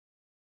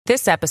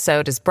This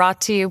episode is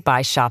brought to you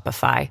by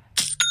Shopify.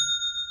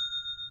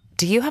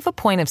 Do you have a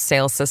point of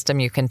sale system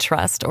you can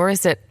trust, or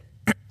is it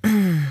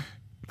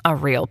a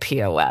real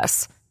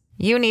POS?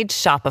 You need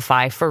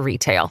Shopify for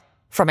retail.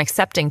 From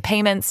accepting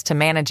payments to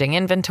managing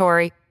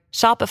inventory,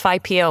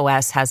 Shopify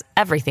POS has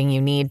everything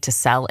you need to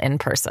sell in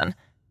person.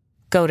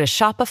 Go to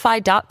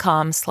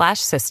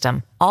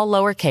shopify.com/system, all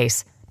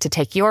lowercase, to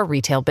take your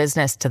retail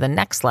business to the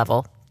next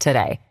level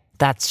today.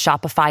 That's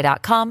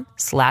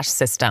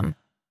shopify.com/system.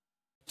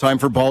 Time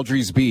for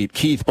Baldrey's Beat.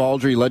 Keith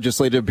Baldrey,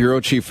 Legislative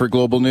Bureau Chief for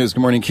Global News. Good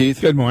morning, Keith.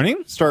 Good morning.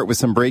 Start with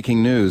some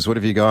breaking news. What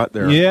have you got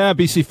there? Yeah,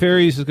 BC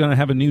Ferries is going to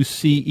have a new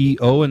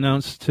CEO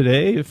announced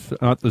today, if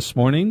not this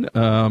morning.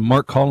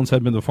 Mark Collins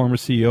had been the former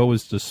CEO,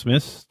 was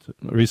dismissed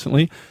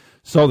recently.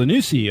 So the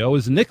new CEO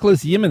is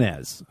Nicholas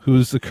Jimenez,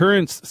 who's the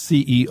current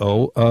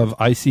CEO of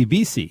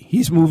ICBC.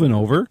 He's moving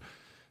over.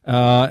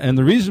 And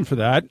the reason for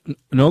that,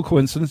 no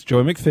coincidence,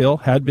 Joy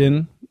McPhail had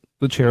been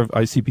the chair of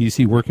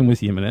ICBC working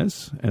with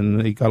Jimenez, and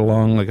they got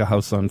along like a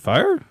house on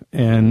fire.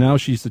 And now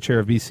she's the chair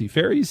of BC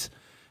Ferries,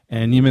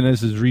 and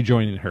Jimenez is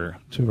rejoining her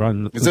to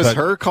run. Is this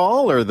her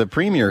call or the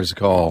Premier's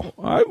call?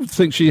 I would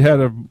think she had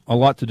a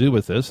lot to do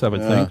with this, I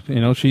would think. You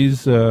know,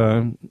 she's,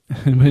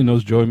 anybody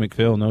knows Joy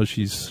McPhail knows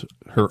she's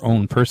her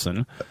own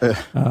person.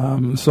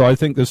 So I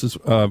think this is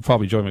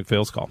probably Joy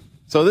McPhail's call.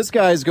 So this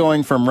guy's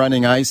going from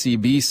running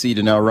ICBC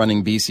to now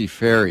running BC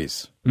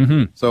Ferries.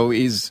 Mm-hmm. So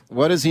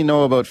what does he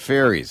know about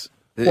ferries?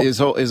 His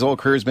whole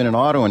career's been in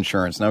auto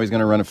insurance. Now he's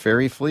going to run a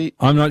ferry fleet?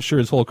 I'm not sure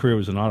his whole career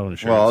was in auto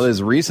insurance. Well, it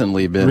has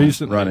recently been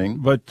running.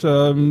 But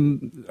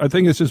I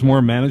think it's just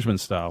more management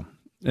style.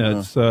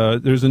 It's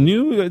there's a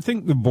new, I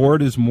think the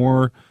board is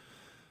more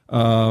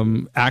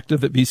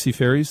active at BC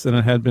Ferries than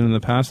it had been in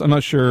the past. I'm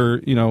not sure,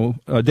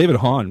 David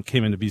Hahn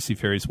came into BC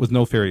Ferries with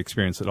no ferry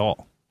experience at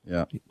all.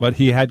 Yeah. But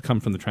he had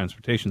come from the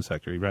transportation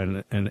sector. He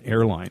ran an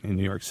airline in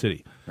New York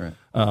City. Right.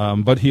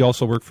 But he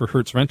also worked for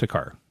Hertz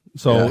Rent-A-Car.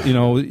 So,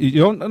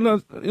 you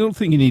don't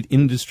think you need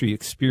industry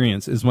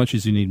experience as much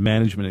as you need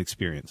management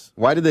experience.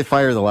 Why did they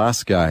fire the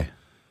last guy?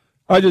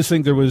 I just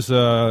think there was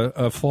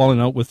a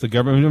falling out with the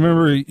government.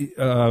 Remember,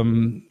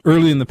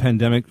 early in the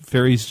pandemic,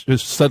 ferries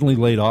just suddenly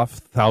laid off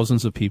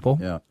thousands of people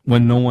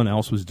when no one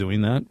else was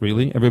doing that,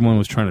 really. Everyone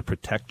was trying to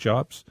protect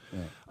jobs. Yeah.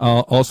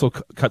 Also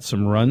cut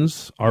some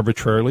runs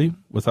arbitrarily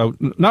without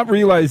not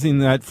realizing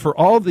that for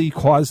all the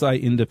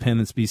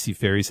quasi-independence BC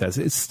Ferries has,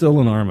 it's still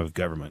an arm of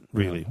government,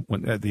 really,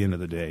 at the end of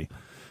the day.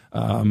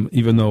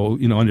 Even though,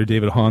 under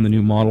David Hahn, the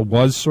new model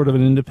was sort of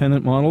an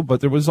independent model,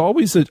 but there was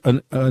always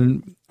a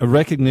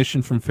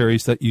recognition from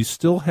ferries that you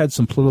still had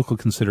some political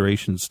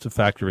considerations to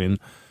factor in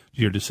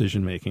your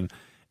decision-making.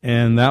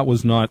 And that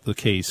was not the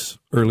case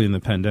early in the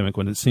pandemic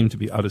when it seemed to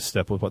be out of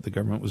step with what the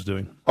government was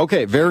doing.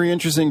 Okay, very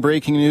interesting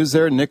breaking news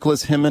there.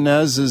 Nicholas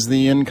Jimenez is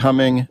the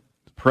incoming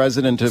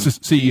president of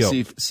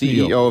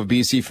CEO of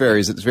BC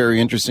Ferries. It's very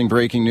interesting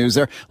breaking news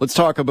there. Let's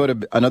talk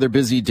about another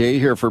busy day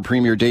here for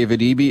Premier David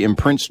Eby in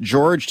Prince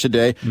George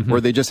today, where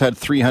they just had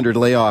 300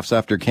 layoffs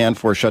after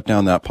CanFor shut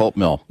down that pulp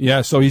mill.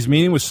 Yeah, so he's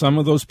meeting with some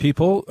of those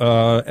people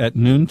at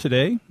noon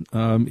today.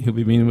 He'll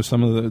be meeting with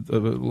some of the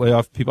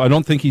layoff people. I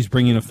don't think he's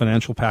bringing a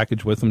financial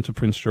package with him to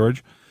Prince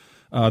George.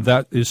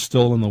 That is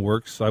still in the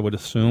works, I would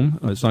assume.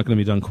 It's not going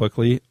to be done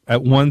quickly.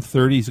 At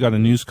 1:30, he's got a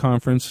news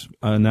conference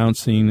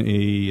announcing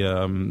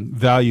a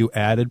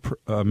value-added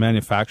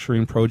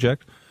manufacturing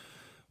project,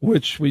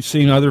 which we've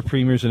seen other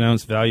premiers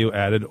announce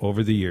value-added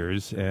over the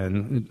years,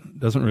 and it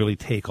doesn't really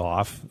take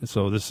off.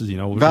 So this is,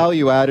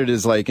 Value-added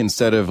is like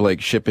instead of like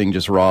shipping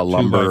just raw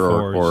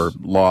lumber or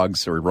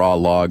logs or raw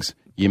logs,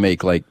 you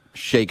make like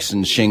shakes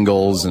and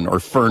shingles or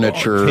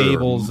furniture,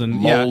 cables and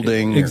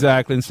molding.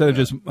 Exactly. Instead of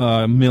just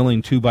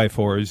milling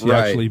 2x4s, you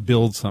actually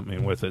build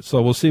something with it.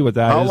 So we'll see what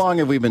that is. How long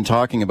have we been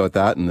talking about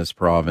that in this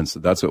province?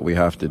 That's what we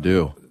have to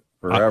do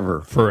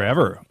forever.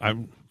 Forever.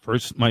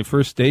 My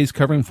first days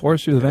covering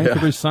forestry, the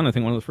Vancouver Sun. I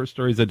think one of the first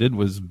stories I did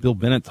was Bill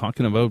Bennett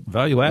talking about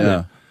value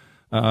added.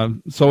 Yeah.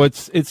 So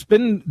it's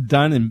been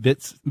done in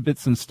bits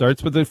and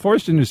starts, but the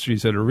forest industry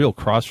is at a real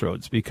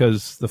crossroads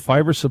because the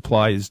fiber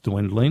supply is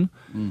dwindling.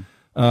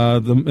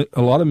 A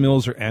lot of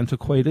mills are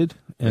antiquated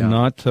and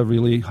not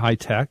really high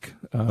tech.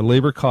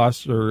 Labor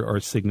costs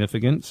are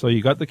significant. So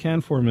you got the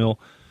CanFor mill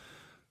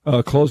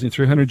closing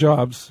 300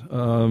 jobs,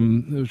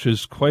 which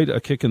is quite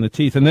a kick in the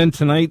teeth. And then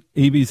tonight,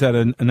 Eby's at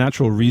a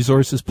natural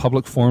resources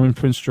public forum in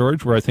Prince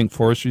George, where I think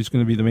forestry is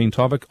going to be the main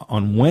topic.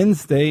 On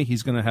Wednesday,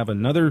 he's going to have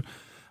another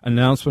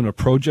announcement, a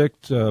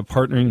project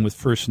partnering with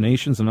First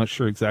Nations. I'm not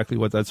sure exactly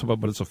what that's about,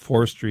 but it's a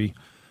forestry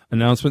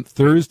announcement.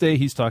 Thursday,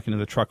 he's talking to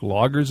the Truck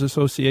Loggers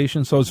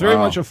Association. So it's very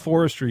much a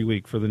forestry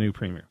week for the new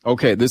premier.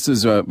 Okay, this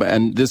is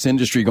and this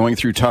industry going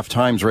through tough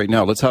times right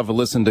now. Let's have a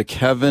listen to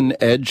Kevin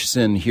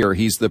Edgson here.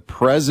 He's the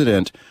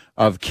president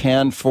of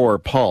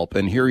CanFor Pulp,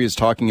 and here he is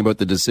talking about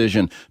the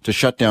decision to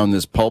shut down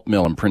this pulp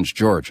mill in Prince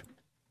George.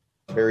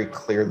 Very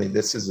clearly,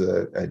 this is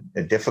a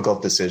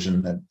difficult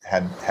decision that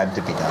had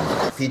to be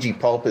done. PG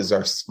Pulp is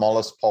our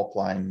smallest pulp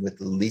line with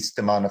the least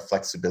amount of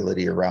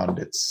flexibility around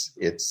its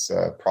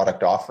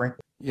product offering.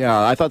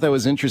 Yeah, I thought that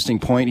was an interesting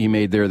point he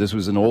made there. This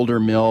was an older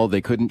mill.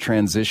 They couldn't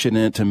transition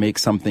it to make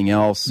something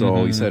else.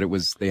 So he said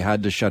they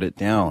had to shut it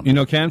down.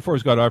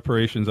 CanFor's got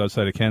operations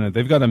outside of Canada.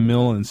 They've got a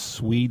mill in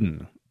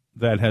Sweden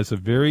that has a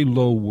very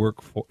low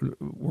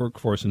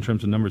workforce in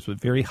terms of numbers, but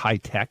very high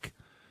tech.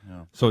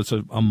 Yeah. So it's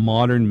a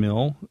modern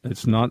mill.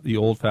 It's not the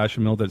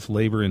old-fashioned mill that's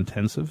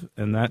labor-intensive,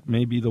 and that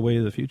may be the way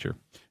of the future.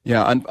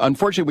 Yeah,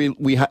 unfortunately,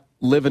 we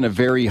live in a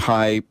very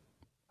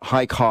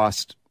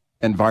high-cost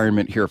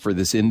environment here for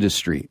this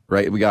industry,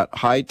 right? We got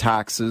high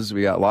taxes,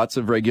 we got lots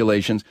of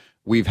regulations.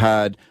 We've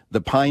had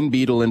the pine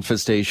beetle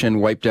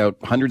infestation wiped out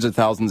hundreds of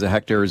thousands of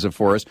hectares of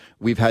forest.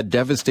 We've had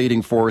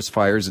devastating forest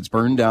fires. It's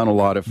burned down a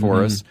lot of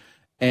forests.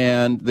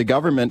 And the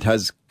government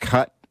has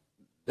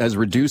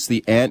reduced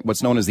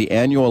what's known as the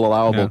annual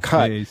allowable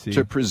cut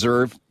to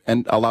preserve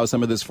and allow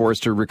some of this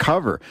forest to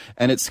recover.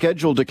 And it's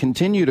scheduled to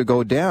continue to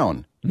go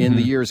down in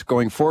the years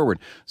going forward.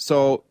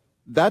 So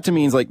that to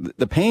me is like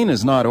the pain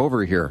is not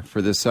over here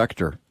for this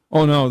sector.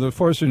 Oh, no, the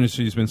forest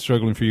industry has been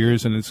struggling for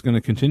years, and it's going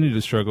to continue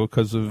to struggle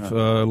because of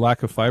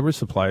lack of fiber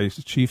supply.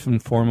 It's chief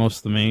and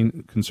foremost the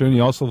main concern.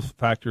 You also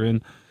factor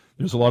in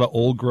there's a lot of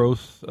old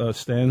growth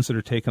stands that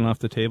are taken off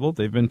the table.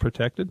 They've been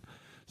protected.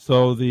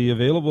 So the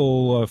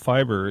available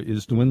fiber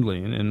is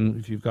dwindling, and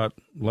if you've got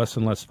less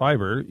and less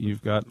fiber,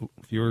 you've got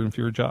fewer and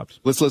fewer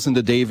jobs. Let's listen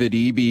to David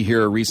Eby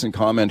here, a recent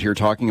comment here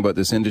talking about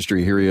this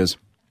industry. Here he is.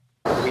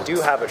 We do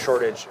have a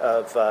shortage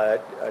of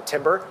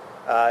timber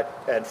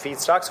and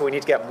feedstock, so we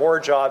need to get more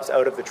jobs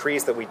out of the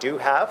trees that we do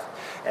have,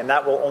 and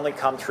that will only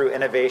come through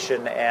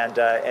innovation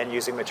and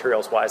using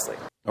materials wisely.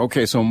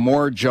 Okay, so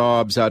more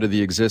jobs out of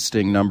the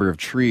existing number of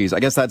trees. I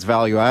guess that's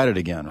value added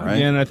again, right?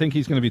 Again, I think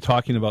he's going to be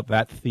talking about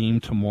that theme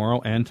tomorrow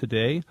and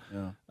today,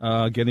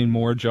 getting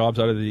more jobs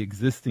out of the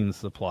existing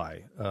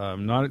supply.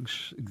 Not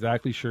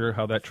exactly sure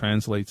how that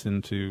translates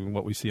into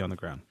what we see on the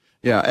ground.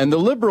 Yeah, and the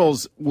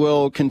Liberals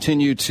will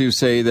continue to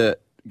say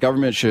that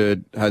government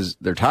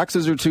their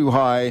taxes are too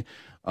high.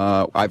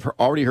 I've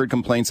already heard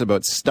complaints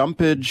about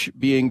stumpage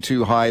being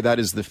too high. That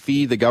is the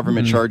fee the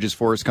government charges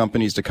forest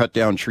companies to cut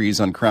down trees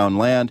on Crown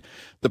land.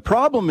 The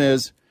problem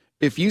is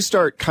if you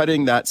start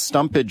cutting that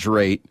stumpage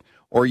rate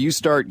or you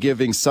start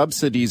giving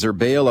subsidies or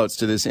bailouts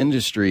to this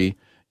industry,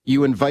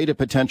 you invite a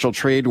potential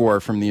trade war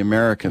from the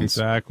Americans.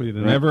 Exactly. The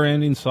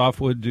never-ending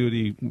softwood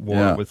duty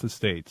war with the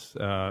states.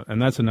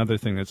 And that's another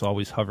thing that's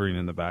always hovering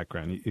in the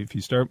background. If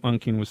you start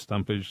monkeying with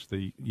stumpage,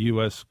 the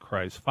U.S.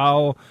 cries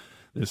foul.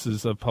 This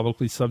is a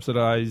publicly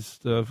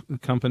subsidized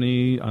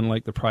company,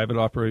 unlike the private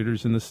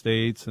operators in the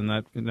states, and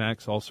that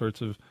enacts all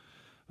sorts of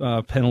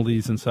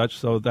penalties and such.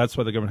 So that's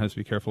why the government has to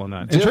be careful on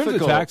that. In terms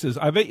of taxes,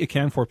 I bet you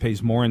CanFor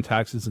pays more in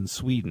taxes in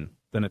Sweden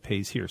than it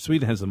pays here.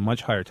 Sweden has a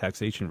much higher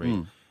taxation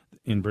rate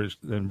than British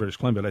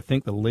Columbia, but I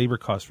think the labor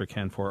costs for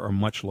CanFor are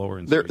much lower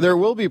in Sweden. There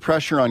will be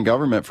pressure on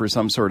government for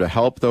some sort of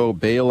help, though,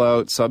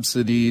 bailout,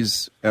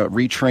 subsidies,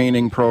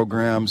 retraining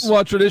programs.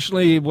 Well,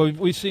 traditionally,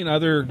 we've seen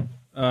other...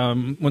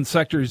 when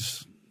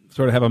sectors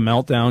sort of have a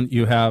meltdown,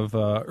 you have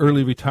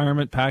early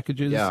retirement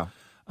packages,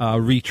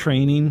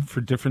 retraining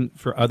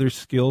for other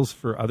skills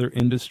for other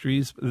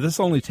industries. This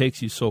only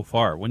takes you so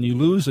far. When you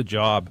lose a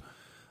job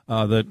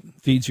that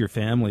feeds your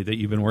family that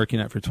you've been working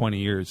at for 20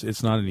 years,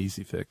 it's not an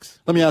easy fix.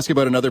 Let me ask you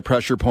about another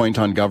pressure point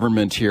on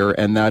government here,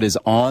 and that is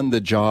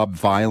on-the-job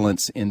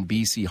violence in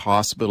BC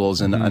hospitals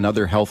and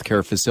other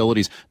healthcare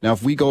facilities. Now,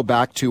 if we go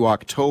back to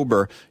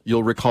October,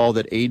 you'll recall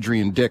that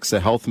Adrian Dix, the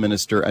health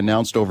minister,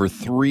 announced over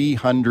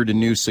 300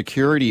 new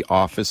security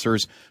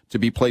officers to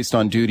be placed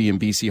on duty in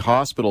BC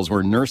hospitals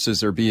where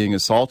nurses are being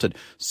assaulted.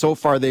 So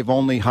far, they've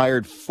only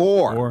hired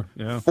four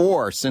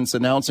since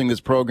announcing this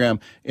program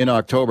in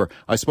October.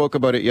 I spoke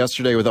about it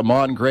yesterday with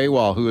Amon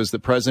Graywal, who is the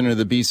president of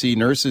the BC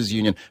Nurses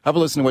Union. Have a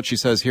listen to what she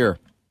says here.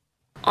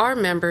 Our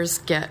members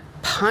get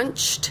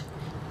punched,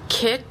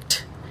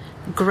 kicked,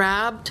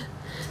 grabbed,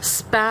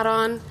 spat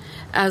on,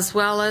 as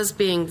well as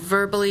being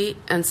verbally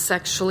and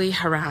sexually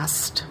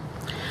harassed.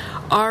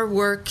 Our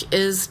work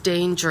is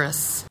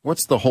dangerous.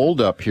 What's the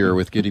holdup here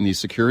with getting these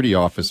security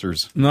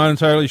officers? Not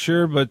entirely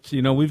sure, but,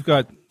 we've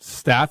got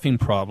staffing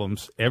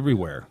problems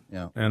everywhere.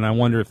 Yeah. And I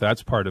wonder if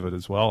that's part of it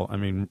as well. I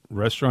mean,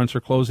 restaurants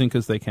are closing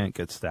because they can't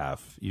get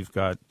staff. You've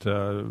got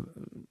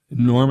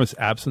enormous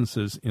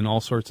absences in all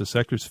sorts of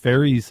sectors.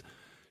 Ferries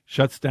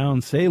shuts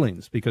down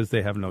sailings because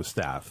they have no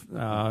staff.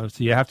 So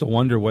you have to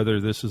wonder whether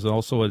this is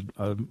also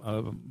a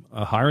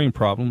hiring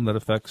problem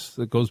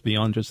that goes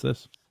beyond just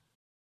this.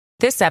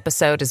 This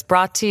episode is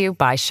brought to you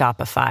by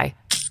Shopify.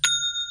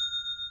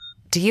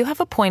 Do you have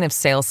a point of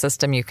sale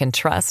system you can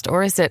trust,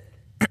 or is it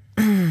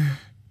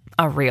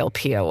a real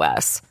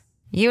POS?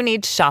 You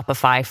need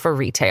Shopify for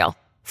retail.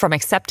 From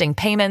accepting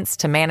payments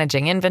to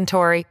managing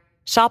inventory,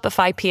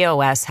 Shopify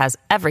POS has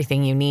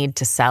everything you need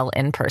to sell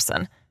in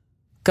person.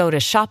 Go to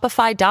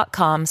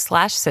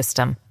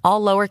shopify.com/system,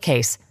 all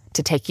lowercase,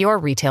 to take your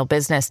retail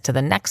business to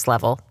the next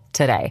level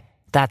today.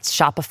 That's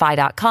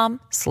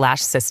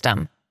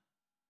shopify.com/system.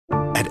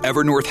 At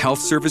Evernorth Health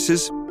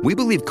Services, we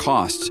believe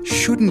costs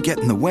shouldn't get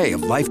in the way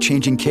of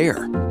life-changing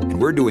care,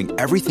 and we're doing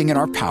everything in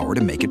our power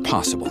to make it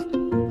possible.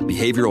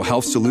 Behavioral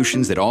health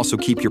solutions that also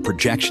keep your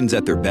projections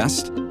at their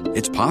best?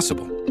 It's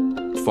possible.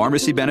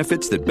 Pharmacy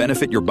benefits that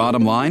benefit your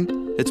bottom line?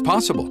 It's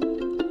possible.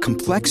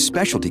 Complex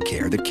specialty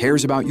care that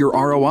cares about your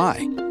ROI?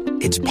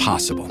 It's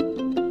possible.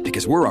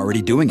 Because we're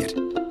already doing it.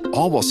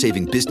 All while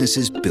saving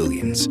businesses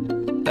billions.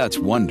 That's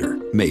Wonder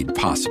made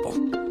possible.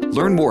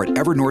 Learn more at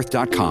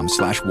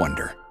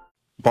evernorth.com/wonder.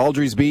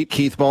 Baldrey's Beat,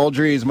 Keith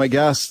Baldrey is my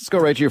guest. Let's go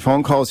right to your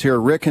phone calls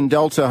here. Rick in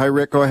Delta. Hi,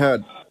 Rick. Go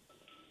ahead.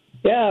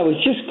 Yeah, I was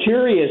just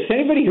curious.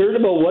 Anybody heard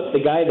about what the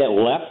guy that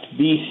left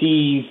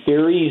BC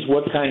Ferries,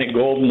 what kind of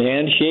golden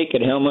handshake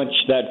and how much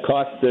that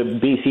cost the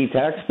BC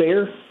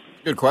taxpayer?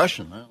 Good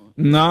question.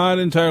 Not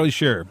entirely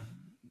sure.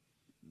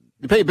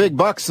 You pay big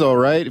bucks, though,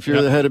 right, if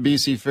you're the head of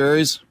BC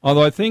Ferries?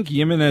 Although I think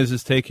Jimenez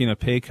is taking a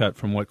pay cut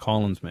from what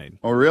Collins made.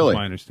 Oh, really? That's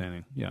my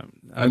understanding, yeah.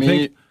 I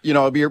mean,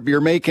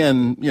 you're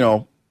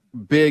making,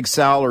 big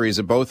salaries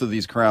at both of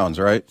these crowns,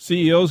 right?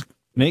 CEOs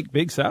make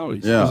big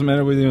salaries. Yeah. Doesn't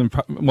matter whether you're in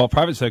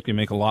private sector, you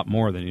make a lot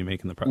more than you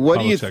make in the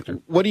public sector.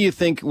 What do you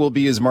think will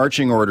be his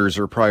marching orders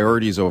or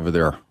priorities over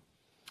there?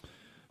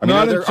 I mean,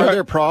 are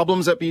there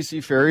problems at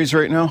BC Ferries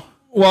right now?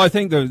 Well, I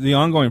think the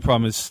ongoing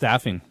problem is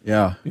staffing.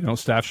 Yeah.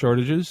 Staff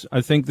shortages.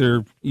 I think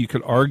you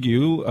could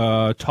argue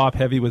top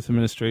heavy with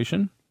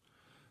administration.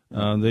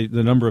 The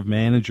number of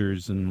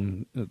managers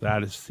and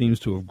that seems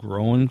to have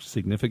grown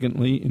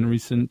significantly in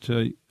recent.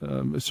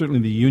 Certainly,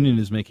 the union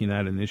is making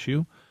that an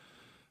issue,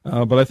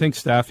 but I think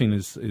staffing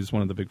is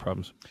one of the big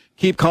problems.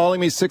 Keep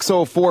calling me.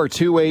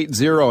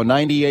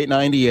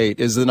 604-280-9898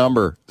 is the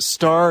number.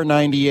 Star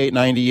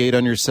 9898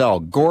 on your cell.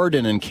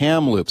 Gordon in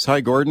Kamloops.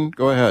 Hi, Gordon.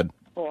 Go ahead.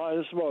 Well,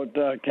 this is about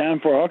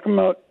CanFor. How come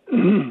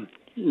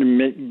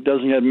it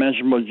doesn't get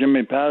mentioned about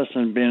Jimmy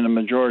Pattison being the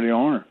majority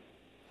owner?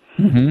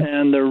 Mm-hmm.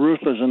 And they're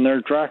ruthless in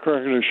their track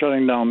record of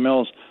shutting down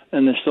mills,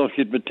 and they still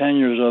keep the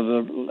tenures of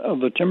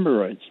the timber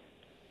rights.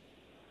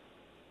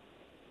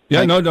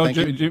 Yeah,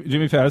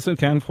 Jimmy Pattison,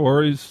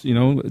 CanFor is,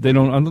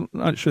 I'm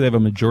not sure they have a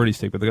majority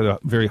stake, but they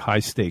got a very high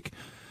stake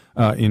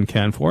in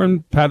CanFor,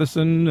 and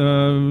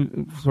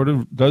Pattison sort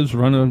of does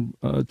run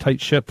a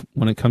tight ship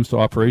when it comes to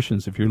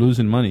operations. If you're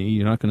losing money,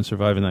 you're not going to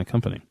survive in that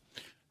company.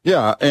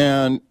 Yeah,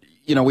 and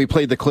we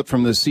played the clip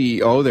from the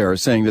CEO there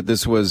saying that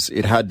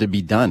it had to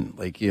be done.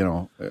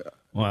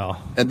 Wow.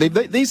 And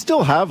they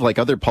still have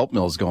other pulp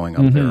mills going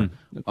up there.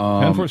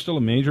 CanFor is still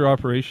a major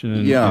operation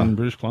in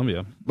British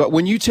Columbia. But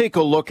when you take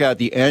a look at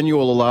the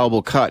annual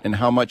allowable cut and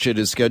how much it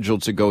is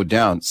scheduled to go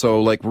down,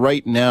 so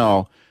right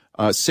now,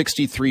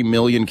 63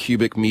 million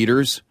cubic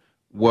meters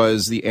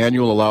was the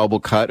annual allowable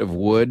cut of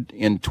wood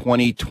in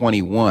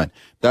 2021.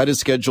 That is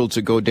scheduled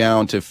to go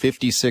down to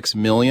 56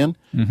 million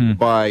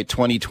by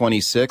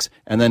 2026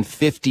 and then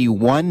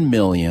 51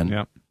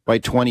 million by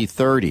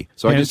 2030.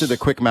 So I just did the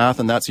quick math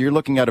on that. So you're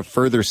looking at a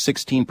further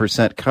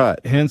 16%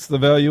 cut. Hence the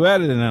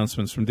value-added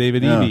announcements from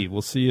David Eby.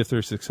 We'll see if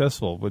they're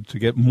successful, but to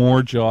get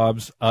more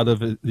jobs out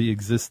of the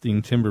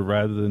existing timber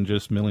rather than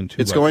just milling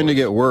two. It's going to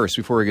get worse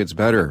before it gets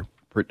better,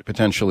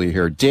 potentially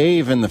here.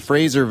 Dave in the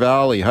Fraser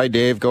Valley. Hi,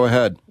 Dave. Go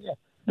ahead. Yeah.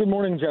 Good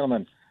morning,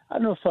 gentlemen. I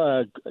don't know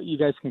if you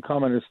guys can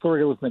comment on a story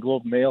that was in the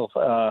Globe and Mail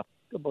about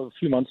a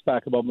few months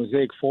back about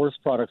Mosaic Forest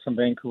Products on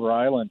Vancouver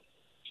Island,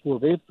 where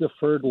they've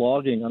deferred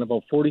logging on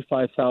about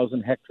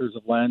 45,000 hectares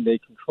of land they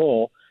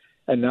control,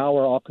 and now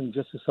are opting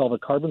just to sell the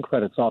carbon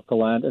credits off the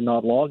land and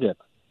not log it.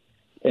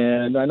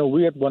 And I know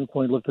we at one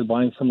point looked at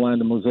buying some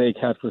land that Mosaic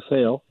had for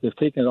sale. They've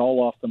taken it all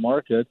off the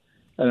market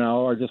and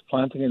now are just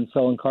planting it and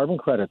selling carbon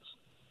credits.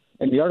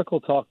 And the article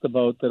talked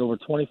about that over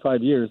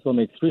 25 years, they'll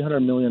make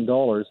 $300 million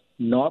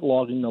not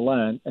logging the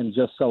land and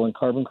just selling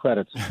carbon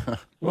credits.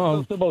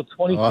 Well, it's about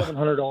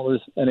 $2,700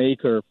 an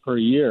acre per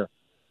year.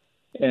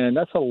 And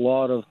that's a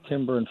lot of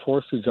timber and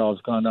forestry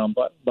jobs gone down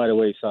by the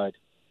wayside.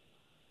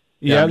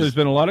 Yeah, there's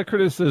been a lot of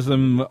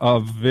criticism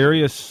of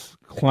various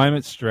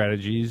climate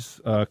strategies,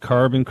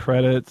 carbon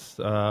credits,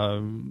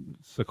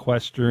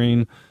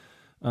 sequestering,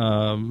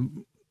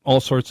 all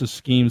sorts of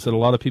schemes that a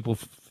lot of people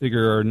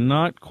figure are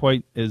not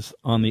quite as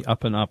on the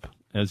up and up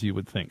as you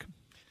would think.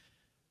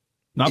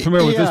 Not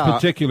familiar with this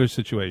particular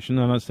situation.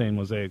 I'm not saying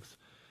Mosaic's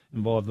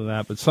involved in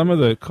that, but some of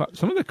the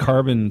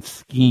carbon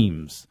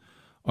schemes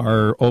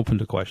are open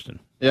to question.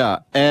 Yeah,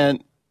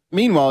 and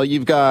meanwhile,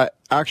 you've got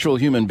actual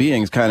human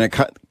beings kind of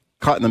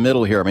caught in the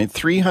middle here. I mean,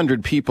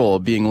 300 people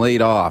being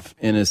laid off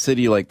in a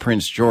city like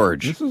Prince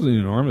George. This is an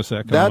enormous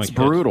economic That's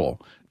brutal.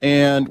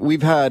 And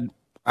we've had,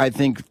 I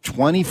think,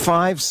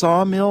 25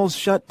 sawmills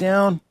shut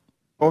down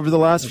over the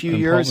last few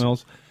years.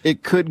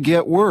 It could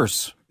get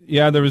worse.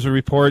 Yeah, there was a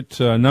report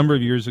a number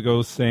of years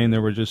ago saying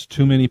there were just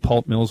too many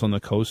pulp mills on the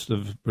coast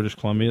of British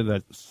Columbia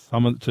that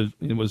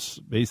it was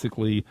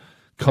basically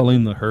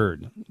culling the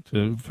herd.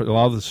 To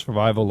allow the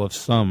survival of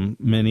some,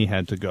 many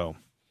had to go.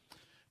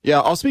 Yeah,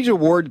 I'll speak to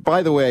Ward.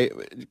 By the way,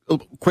 a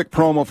quick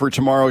promo for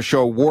tomorrow's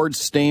show. Ward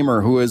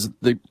Stamer, who is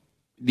the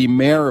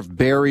mayor of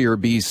Barrier,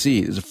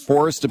 BC, is a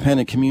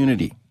forest-dependent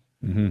community.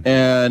 Mm-hmm.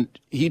 And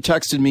he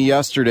texted me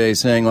yesterday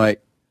saying,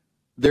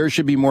 there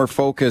should be more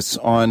focus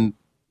on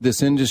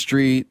this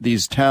industry,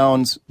 these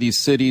towns, these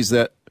cities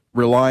that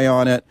rely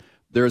on it.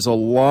 There's a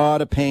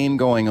lot of pain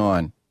going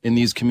on in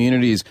these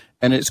communities,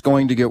 and it's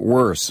going to get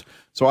worse.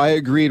 So I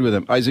agreed with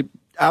him. I said,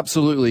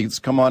 absolutely, let's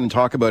come on and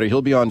talk about it.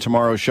 He'll be on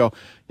tomorrow's show.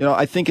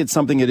 I think it's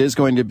something that is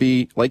going to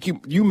be, like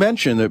you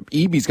mentioned, that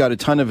EB's got a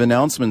ton of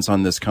announcements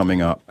on this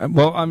coming up.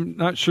 Well, I'm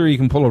not sure you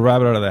can pull a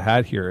rabbit out of the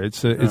hat here.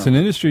 It's an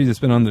industry that's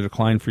been on the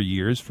decline for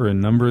years for a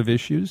number of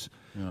issues.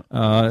 Yeah.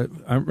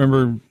 I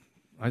remember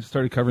I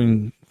started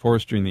covering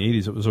forestry in the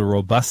 80s. It was a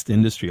robust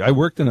industry. I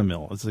worked in a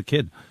mill as a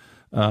kid.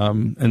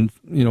 And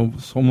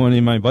so many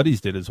of my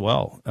buddies did as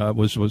well.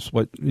 Was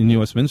what in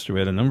Westminster we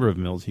had a number of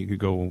mills you could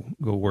go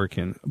work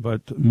in,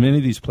 but many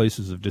of these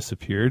places have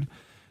disappeared.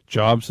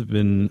 Jobs have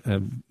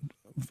been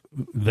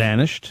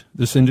vanished.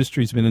 This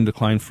industry's been in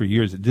decline for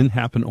years. It didn't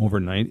happen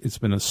overnight. It's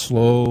been a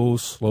slow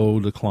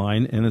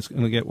decline, and it's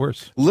going to get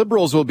worse.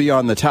 Liberals will be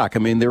on the attack. I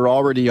mean, they're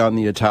already on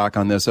the attack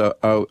on this.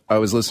 I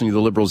was listening to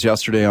the Liberals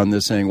yesterday on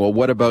this, saying, "Well,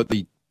 what about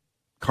the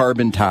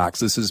carbon tax?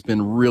 This has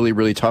been really,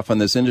 really tough on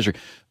this industry."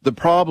 The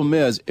problem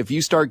is, if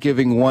you start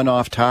giving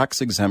one-off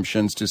tax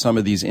exemptions to some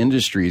of these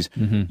industries,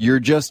 you're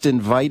just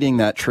inviting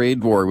that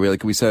trade war,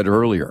 like we said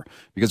earlier.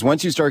 Because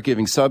once you start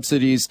giving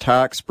subsidies,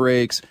 tax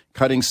breaks,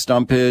 cutting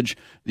stumpage,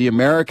 the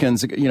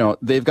Americans,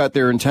 they've got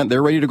their intent.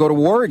 They're ready to go to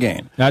war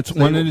again. That's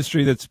one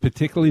industry that's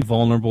particularly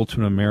vulnerable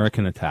to an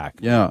American attack.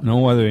 Yeah.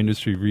 No other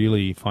industry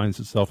really finds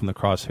itself in the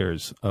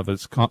crosshairs of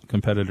its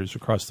competitors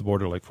across the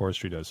border like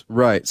forestry does.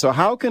 Right. So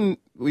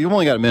we've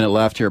only got a minute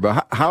left here,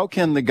 but how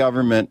can the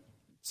government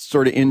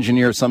sort of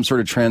engineer some sort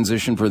of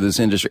transition for this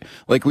industry?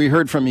 Like we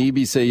heard from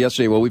EB say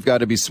yesterday, well, we've got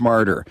to be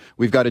smarter.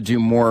 We've got to do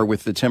more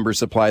with the timber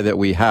supply that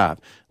we have.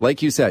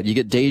 Like you said, you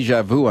get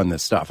deja vu on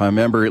this stuff. I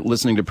remember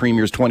listening to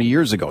premiers 20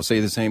 years ago say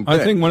the same thing.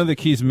 I think one of the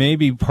keys may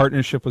be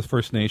partnership with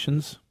First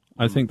Nations.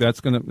 I think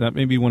that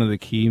may be one of the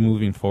key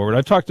moving forward.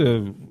 I talked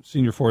to a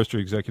senior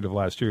forestry executive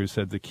last year who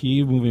said the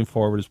key moving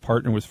forward is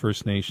partner with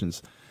First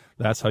Nations.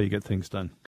 That's how you get things done.